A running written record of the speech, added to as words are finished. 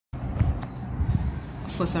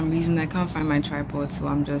for some reason I can't find my tripod, so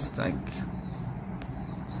I'm just like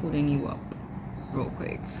holding you up real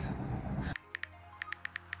quick.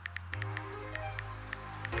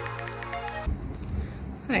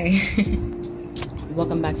 Hi.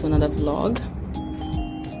 Welcome back to another vlog.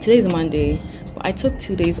 Today is Monday, but I took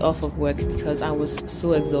 2 days off of work because I was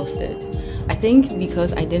so exhausted. I think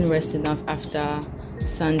because I didn't rest enough after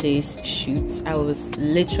Sunday's shoots. I was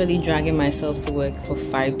literally dragging myself to work for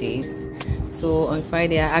 5 days. So on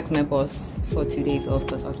Friday I asked my boss for 2 days off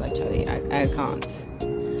because I was like, Charlie, I can't.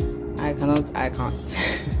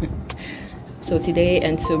 So today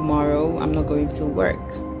and tomorrow I'm not going to work,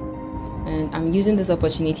 and I'm using this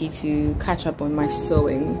opportunity to catch up on my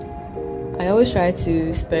sewing. I always try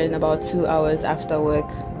to spend about 2 hours after work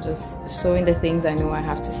just sewing the things I know I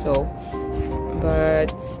have to sew.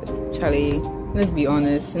 But Charlie, let's be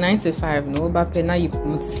honest, 9 to 5, no, but now you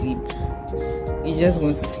want to sleep. You just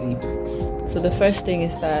want to sleep. So the first thing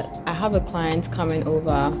is that I have a client coming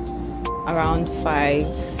over around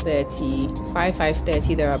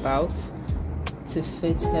 5:30 thereabouts to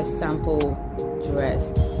fit her sample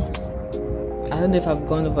dress. I don't know if I've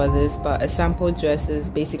gone over this, but a sample dress is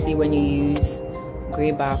basically when you use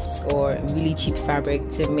grey bafts or really cheap fabric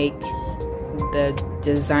to make the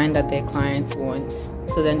design that their client wants.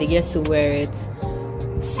 So then they get to wear it,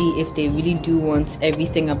 see if they really do want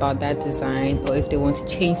everything about that design or if they want to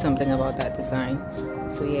change something about that design.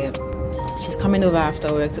 So yeah, she's coming over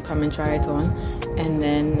after work to come and try it on, and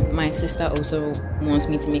then my sister also wants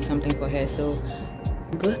me to make something for her. So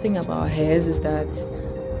the good thing about hers is that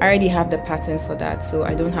I already have the pattern for that, so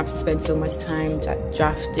I don't have to spend so much time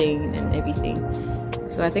drafting and everything.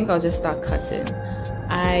 So I think I'll just start cutting.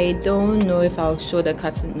 I don't know if I'll show the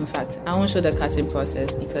cutting. In fact, I won't show the cutting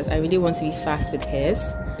process because I really want to be fast with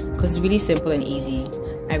hairs, because it's really simple and easy.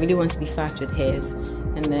 I really want to be fast with hairs,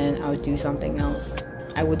 and then I'll do something else.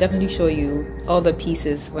 I will definitely show you all the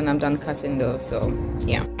pieces when I'm done cutting though, so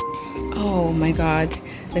yeah. Oh my god.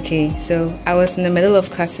 Okay, so I was in the middle of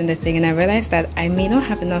cutting the thing and I realized that I may not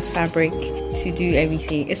have enough fabric to do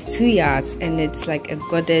everything. It's 2 yards and it's like a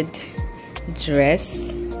gaudy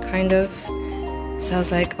dress, kind of. So I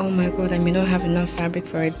was like, oh my god, I may not have enough fabric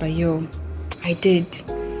for it, but yo, I did.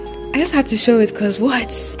 I just had to show it because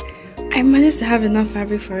what? I managed to have enough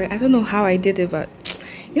fabric for it. I don't know how I did it, but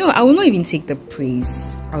you know, I will not even take the praise.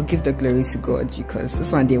 I'll give the glory to God because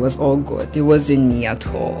this one day was all God. It wasn't me at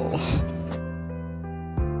all.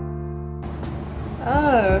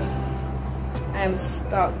 I'm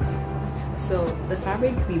stuck. So the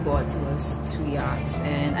fabric we bought was 2 yards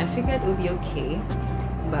and I figured it would be okay,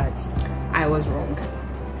 but I was wrong.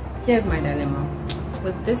 Here's my dilemma.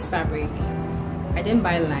 With this fabric, I didn't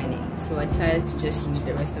buy lining, so I decided to just use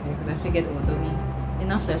the rest of it because I figured there'll be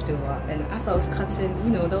enough left over, and as I was cutting, you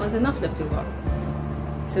know, there was enough left over.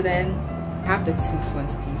 So then I have the 2 front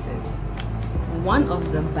pieces, one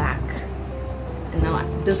of the back, and now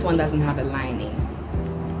this one doesn't have a lining,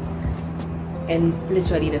 and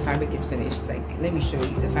literally the fabric is finished. Like, let me show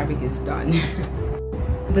you, the fabric is done.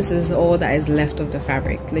 This is all that is left of the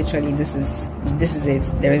fabric. Literally this is it.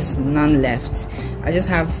 There is none left. I just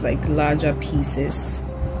have like larger pieces,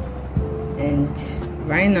 and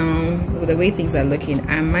right now with the way things are looking,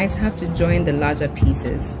 I might have to join the larger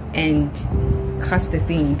pieces and cut the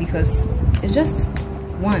thing because it's just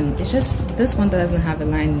one. It's just this one that doesn't have a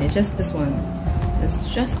lining. It's just this one.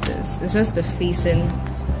 It's just this. It's just the facing.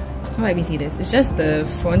 How do I even see this? It's just the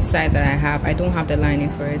front side that I have. I don't have the lining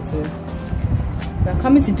for it, so I'm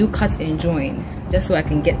coming to do cut and join just so I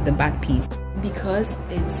can get the back piece because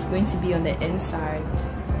it's going to be on the inside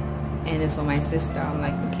and it's for my sister. I'm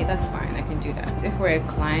like, okay, that's fine, I can do that. If we're a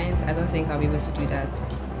client, I don't think I'll be able to do that.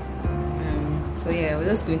 So yeah, we're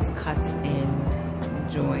just going to cut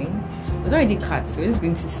and join. It was already cut, so we're just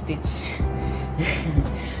going to stitch.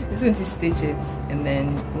 Just going to stitch it and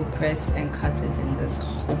then we'll press and cut it and just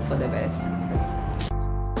hope for the best.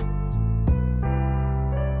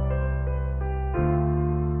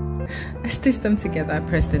 I stitched them together, I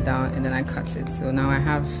pressed it down, and then I cut it. So now I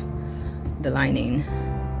have the lining.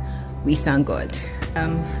 We thank God.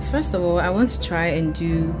 First of all, I want to try and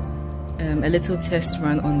do a little test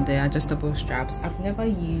run on the adjustable straps. I've never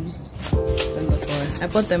used them before. I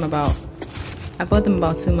bought them about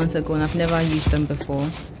 2 months ago and I've never used them before.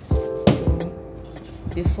 So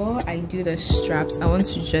before I do the straps, I want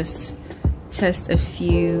to just test a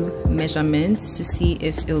few measurements to see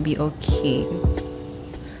if it'll be okay.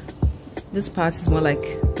 This part is more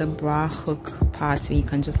like the bra hook part where you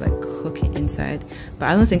can just like hook it inside, but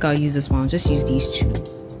I don't think I'll use this one. I'll just use these 2.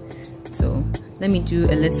 So let me do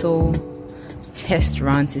a little test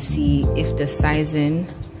run to see if the sizing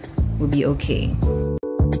will be okay.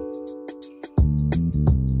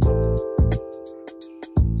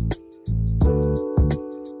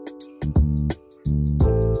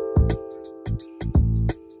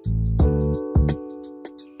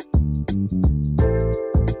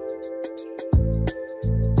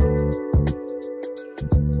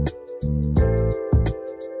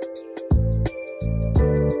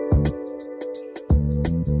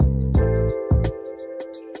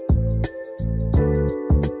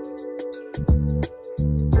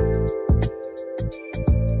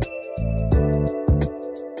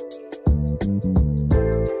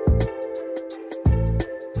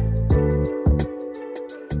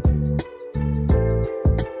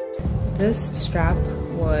 this strap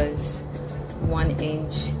was 1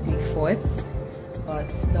 inch 3/4, but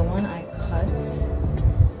the one I cut,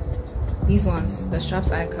 these ones, the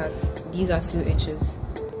straps I cut, these are 2 inches.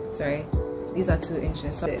 Sorry, these are 2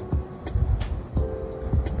 inches.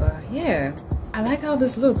 But yeah, I like how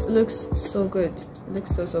this looks. It looks so good. It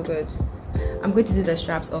looks so good. I'm going to do the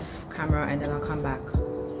straps off camera and then I'll come back.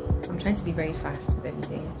 I'm trying to be very fast with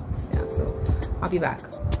everything. Yeah, so I'll be back.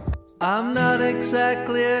 I'm not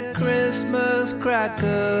exactly a Christmas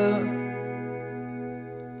cracker.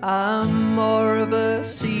 I'm more of a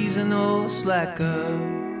seasonal slacker.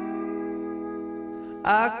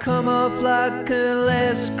 I come off like a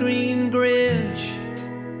less green Grinch.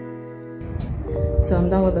 So I'm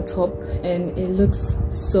done with the top and it looks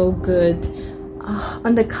so good.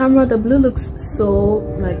 On the camera the blue looks so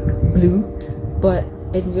like blue, but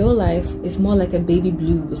in real life it's more like a baby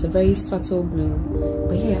blue. It's a very subtle blue.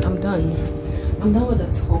 But yeah, I'm done with the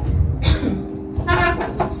top.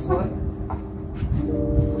 This is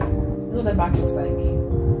what the back looks like.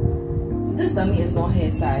 This dummy is not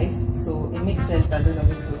hair size, so it makes sense that this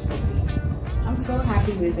doesn't close properly. I'm so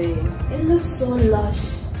happy with it. It looks so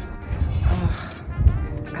lush.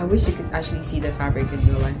 I wish you could actually see the fabric in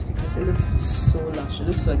real life because it looks so lush. It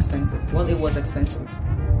looks so expensive. Well, it was expensive.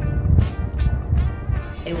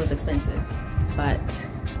 It was expensive, but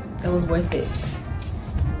it was worth it.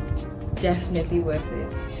 Definitely worth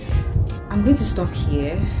it. I'm going to stop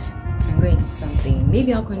here. I'm going to eat something.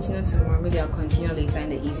 Maybe I'll continue tomorrow. Maybe I'll continue later in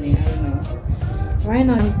the evening. I don't know. Right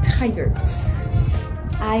now, I'm tired.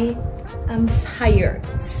 I am tired.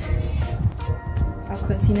 I'll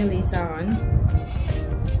continue later on.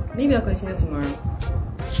 Maybe I'll continue tomorrow.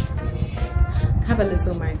 I have a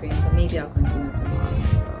little migraine, so maybe I'll continue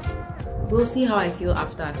tomorrow. We'll see how I feel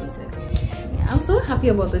after I've eaten. Yeah, I'm so happy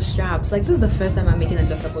about the straps. Like, this is the first time I'm making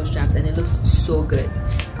adjustable straps and it looks so good.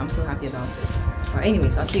 I'm so happy about it. But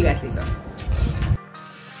anyways, I'll see you guys later.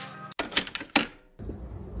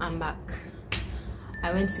 I'm back.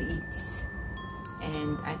 I went to eat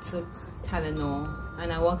and I took Tylenol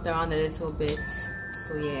and I walked around a little bit.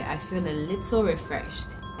 So yeah, I feel a little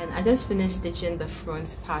refreshed. And I just finished stitching the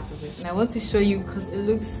front part of it. And I want to show you because it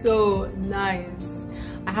looks so nice.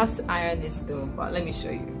 I have to iron it though, but let me show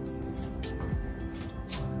you.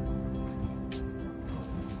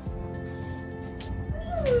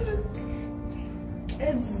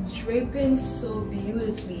 It's draping so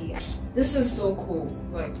beautifully. This is so cool.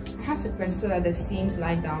 Like, I have to press so that the seams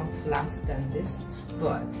lie down flat than this,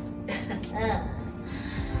 but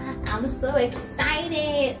I'm so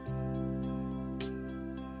excited.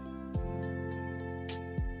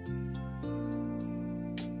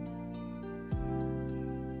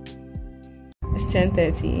 It's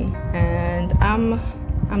 10:30 and I'm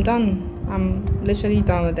done. I'm literally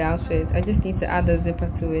done with the outfit. I just need to add a zipper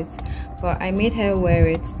to it, but I made her wear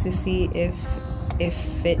it to see if it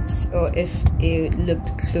fits or if it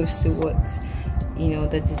looked close to what, you know,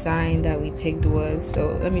 the design that we picked was.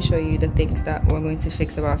 So let me show you the things that we're going to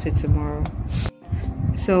fix about it tomorrow.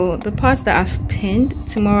 So the parts that I've pinned,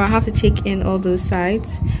 tomorrow I have to take in all those sides,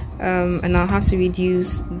 and I'll have to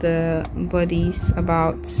reduce the bodies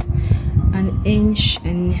about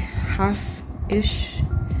 1.5 inches,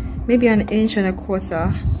 maybe 1.25 inches.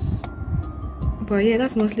 But yeah,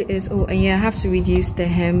 that's mostly it. Oh, and yeah, I have to reduce the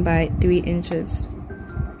hem by 3 inches.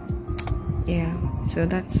 Yeah, so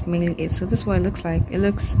that's mainly it. So this is what it looks like. It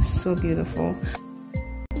looks so beautiful.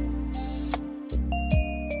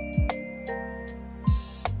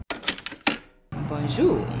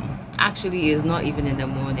 Bonjour. Actually, it's not even in the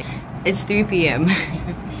morning. It's 3 p.m.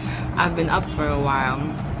 I've been up for a while.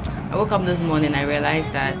 I woke up this morning, I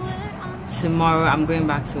realized that tomorrow I'm going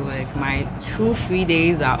back to work. My 2 free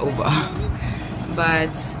days are over. But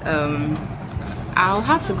I'll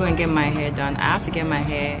have to go and get my hair done. I have to get my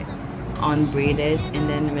hair unbraided and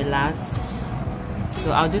then relaxed.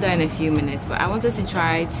 So I'll do that in a few minutes. But I wanted to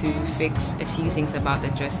try to fix a few things about the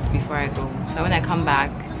dresses before I go. So when I come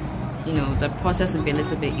back, you know, the process will be a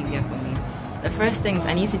little bit easier for me. The first thing is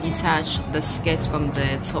I need to detach the skirts from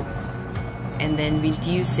the top and then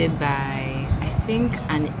reduce it by, I think,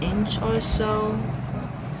 1 inch or so.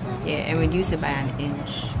 Yeah, and reduce it by 1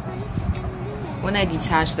 inch. When I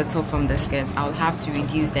detach the top from the skirts, I'll have to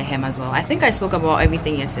reduce the hem as well. I think I spoke about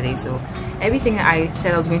everything yesterday, so everything I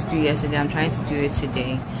said I was going to do yesterday, I'm trying to do it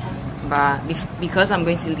today. But because I'm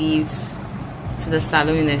going to leave to the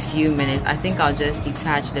salon in a few minutes, I think I'll just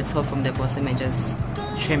detach the top from the bottom and just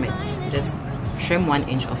trim it. Just trim 1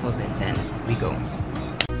 inch off of it, then we go.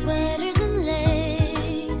 Sweaters and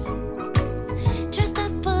lace, dressed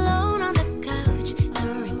up alone on the couch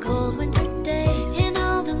during cold winter days. In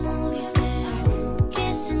all the movies there,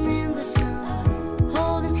 kissing in the snow.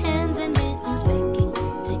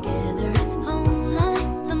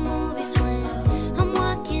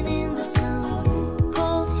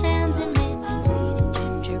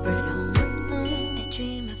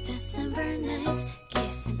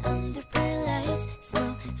 Kissing under bright lights,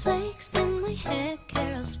 snowflakes in my hair,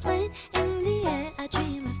 carols playing in the air. I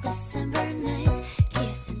dream of December nights.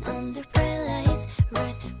 Kissing under bright lights,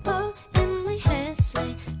 red bow in my hair,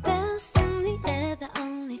 sleigh bells in the air. The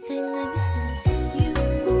only thing I'm missing is you,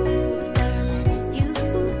 darling. You,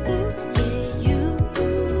 yeah, you.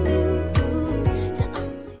 The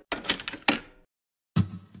only.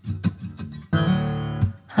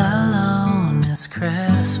 Alone it's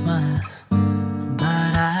Christmas,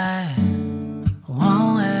 but I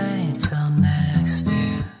won't wait till next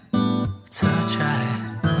year to try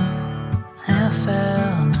and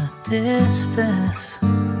fill the distance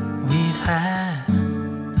we've had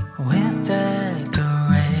with decorations.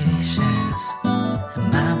 In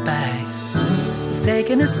my bag is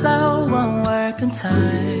taking it slow, won't work in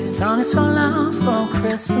time. It's only so long for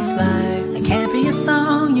Christmas lights. It can't be a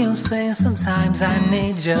song you sing sometimes. I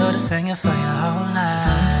need you to sing it for your whole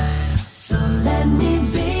life. So let me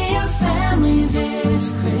be your family this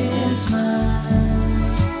Christmas,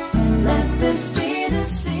 and let this be the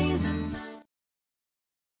season.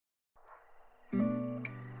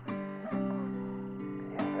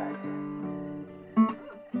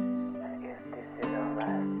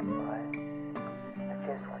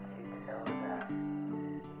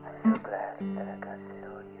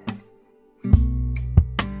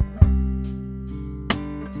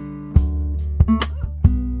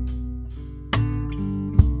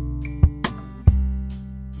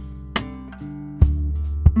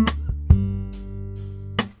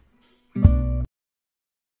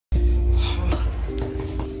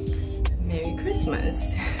 Merry Christmas.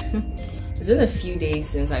 It's been a few days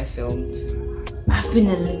since I filmed. I've been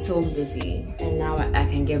a little busy and now I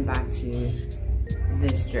can get back to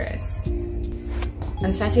this dress.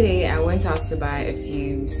 On Saturday I went out to buy a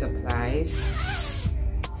few supplies,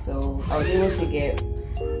 so I was able to get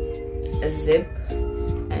a zip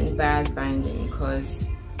and bias binding because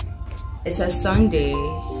it's a Sunday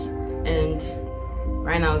and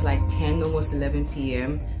right now it's like 10, almost 11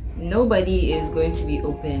 p.m. Nobody is going to be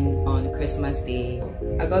open on Christmas Day.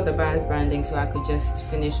 I got the bias binding so I could just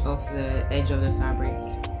finish off the edge of the fabric.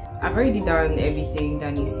 I've already done everything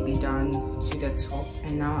that needs to be done to the top,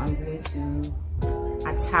 and now I'm going to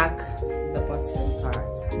attack the bottom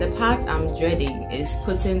part. The part I'm dreading is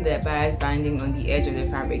putting the bias binding on the edge of the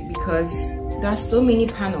fabric because there are so many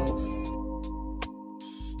panels.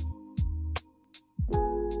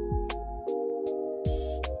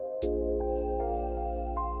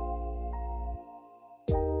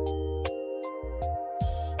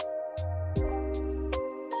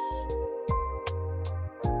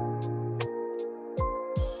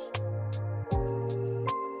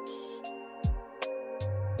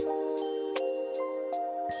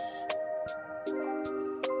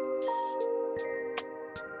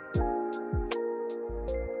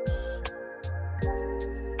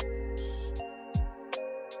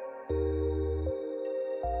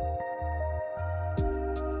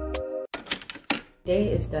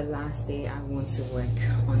 Today is the last day I want to work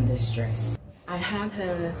on this dress. I had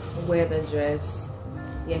her wear the dress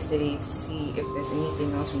yesterday to see if there's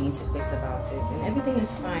anything else we need to fix about it, and everything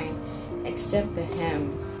is fine except the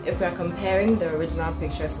hem. If we're comparing the original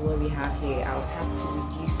pictures to what we have here, I would have to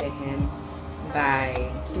reduce the hem by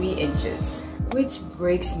 3 inches, which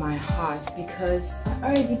breaks my heart because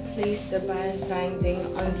I already placed the bias binding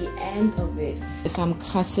on the end of it. If I'm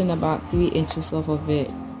cutting about 3 inches off of it,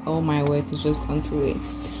 all my work is just gone to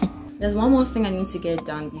waste. There's one more thing I need to get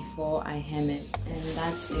done before I hem it, and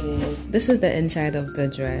that is, this is the inside of the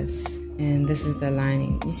dress and this is the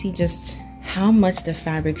lining. You see just how much the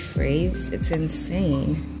fabric frays? It's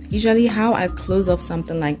insane. Usually how I close off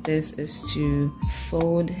something like this is to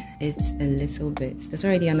fold it a little bit. There's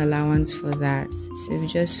already an allowance for that, so you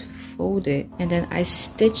just fold it and then I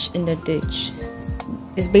stitch in the ditch.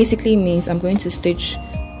 It basically means I'm going to stitch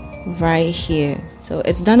right here, so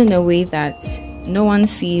it's done in a way that no one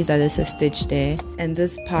sees that there's a stitch there, and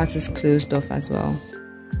this part is closed off as well.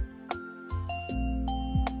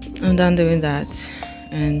 I'm done doing that,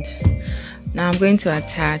 and now I'm going to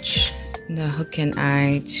attach the hook and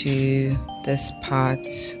eye to this part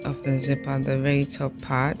of the zipper, the very top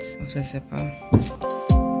part of the zipper.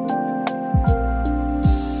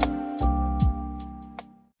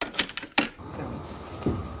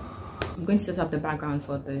 I'm going to set up the background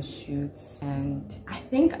for the shoot, and I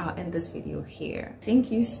think I'll end this video here.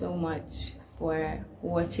 Thank you so much for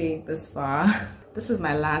watching this far. This is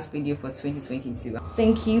my last video for 2022.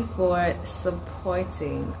 Thank you for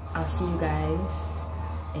supporting. I'll see you guys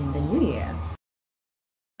in the new year.